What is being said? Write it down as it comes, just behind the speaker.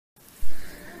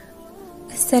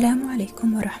Assalamu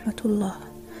alaikum wa rahmatullah.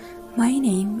 My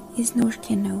name is Noor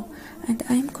Kinno and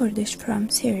I'm Kurdish from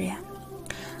Syria.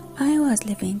 I was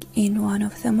living in one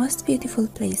of the most beautiful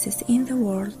places in the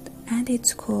world and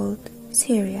it's called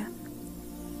Syria.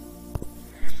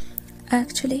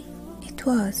 Actually, it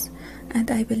was, and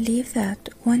I believe that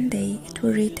one day it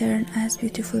will return as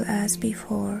beautiful as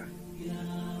before.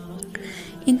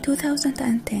 In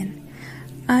 2010,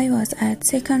 I was at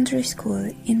secondary school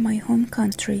in my home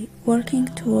country working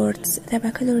towards the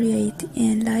baccalaureate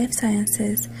in life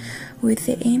sciences with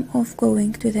the aim of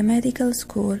going to the medical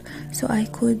school so I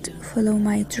could follow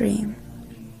my dream.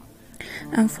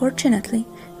 Unfortunately,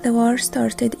 the war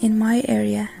started in my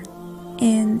area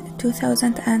in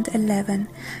 2011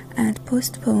 and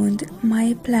postponed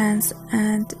my plans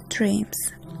and dreams.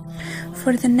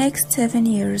 For the next 7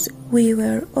 years, we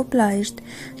were obliged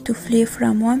to flee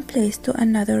from one place to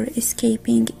another,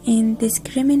 escaping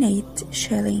indiscriminate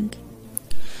shelling.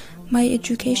 My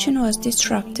education was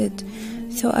disrupted,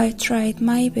 so I tried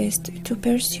my best to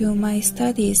pursue my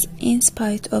studies in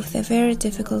spite of the very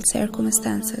difficult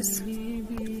circumstances.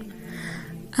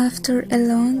 After a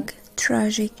long,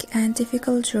 tragic and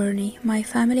difficult journey, my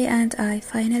family and I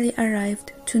finally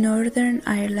arrived to Northern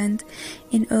Ireland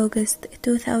in August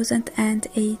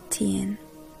 2018.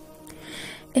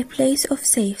 A place of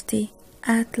safety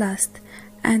at last,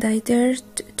 and I dared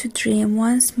to dream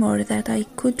once more that I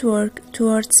could work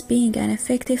towards being an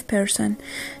effective person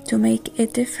to make a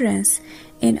difference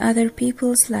in other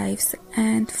people's lives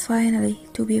and finally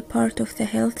to be part of the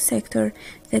health sector,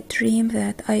 the dream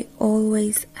that I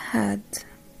always had.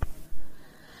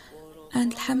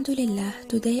 And Alhamdulillah,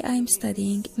 today I'm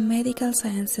studying medical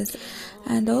sciences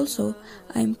and also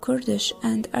I'm Kurdish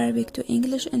and Arabic to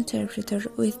English interpreter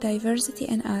with diversity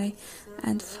and I,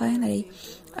 and finally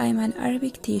I'm an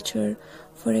Arabic teacher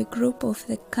for a group of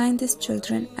the kindest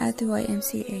children at the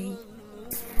YMCA.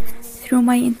 Through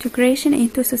my integration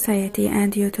into society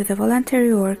and due to the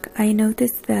voluntary work, I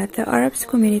noticed that the Arabs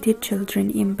community children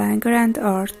in Bangor and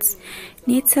Arts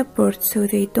need support so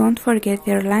they don't forget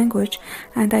their language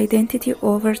and identity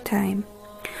over time.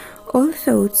 All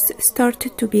thoughts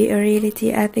started to be a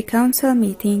reality at the council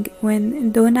meeting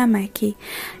when Donna Mackey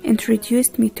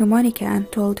introduced me to Monica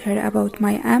and told her about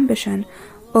my ambition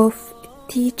of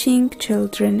teaching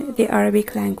children the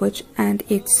Arabic language and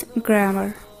its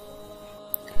grammar.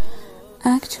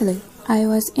 Actually, I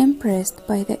was impressed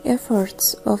by the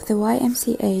efforts of the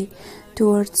YMCA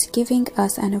towards giving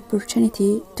us an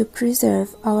opportunity to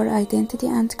preserve our identity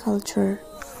and culture.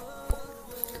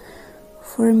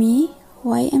 For me,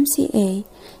 YMCA,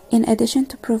 in addition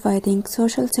to providing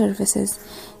social services,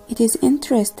 it is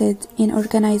interested in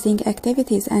organizing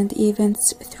activities and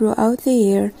events throughout the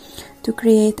year to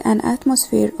create an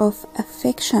atmosphere of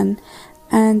affection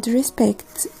and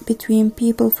respect between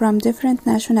people from different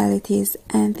nationalities,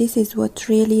 and this is what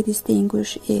really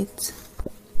distinguishes it.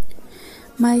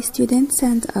 My students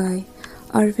and I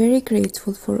are very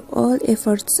grateful for all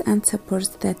efforts and supports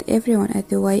that everyone at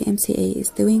the YMCA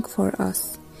is doing for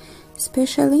us,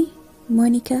 especially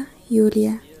Monica,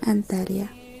 Yulia, and Dalia.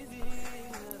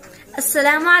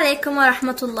 Assalamu alaikum wa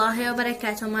rahmatullahi wa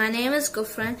barakatuh. My name is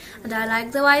Gufran and I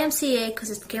like the YMCA because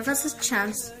it gives us a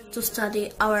chance to study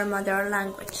our mother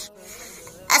language.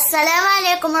 Assalamu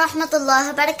alaikum wa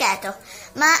rahmatullahi wa barakatuh.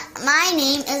 My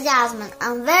name is Yasmin.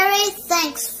 I'm very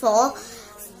thankful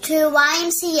to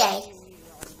YMCA.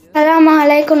 Assalamu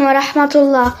alaikum wa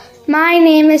rahmatullah. My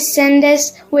name is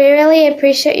Sindis. We really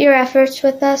appreciate your efforts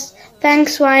with us.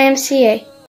 Thanks YMCA.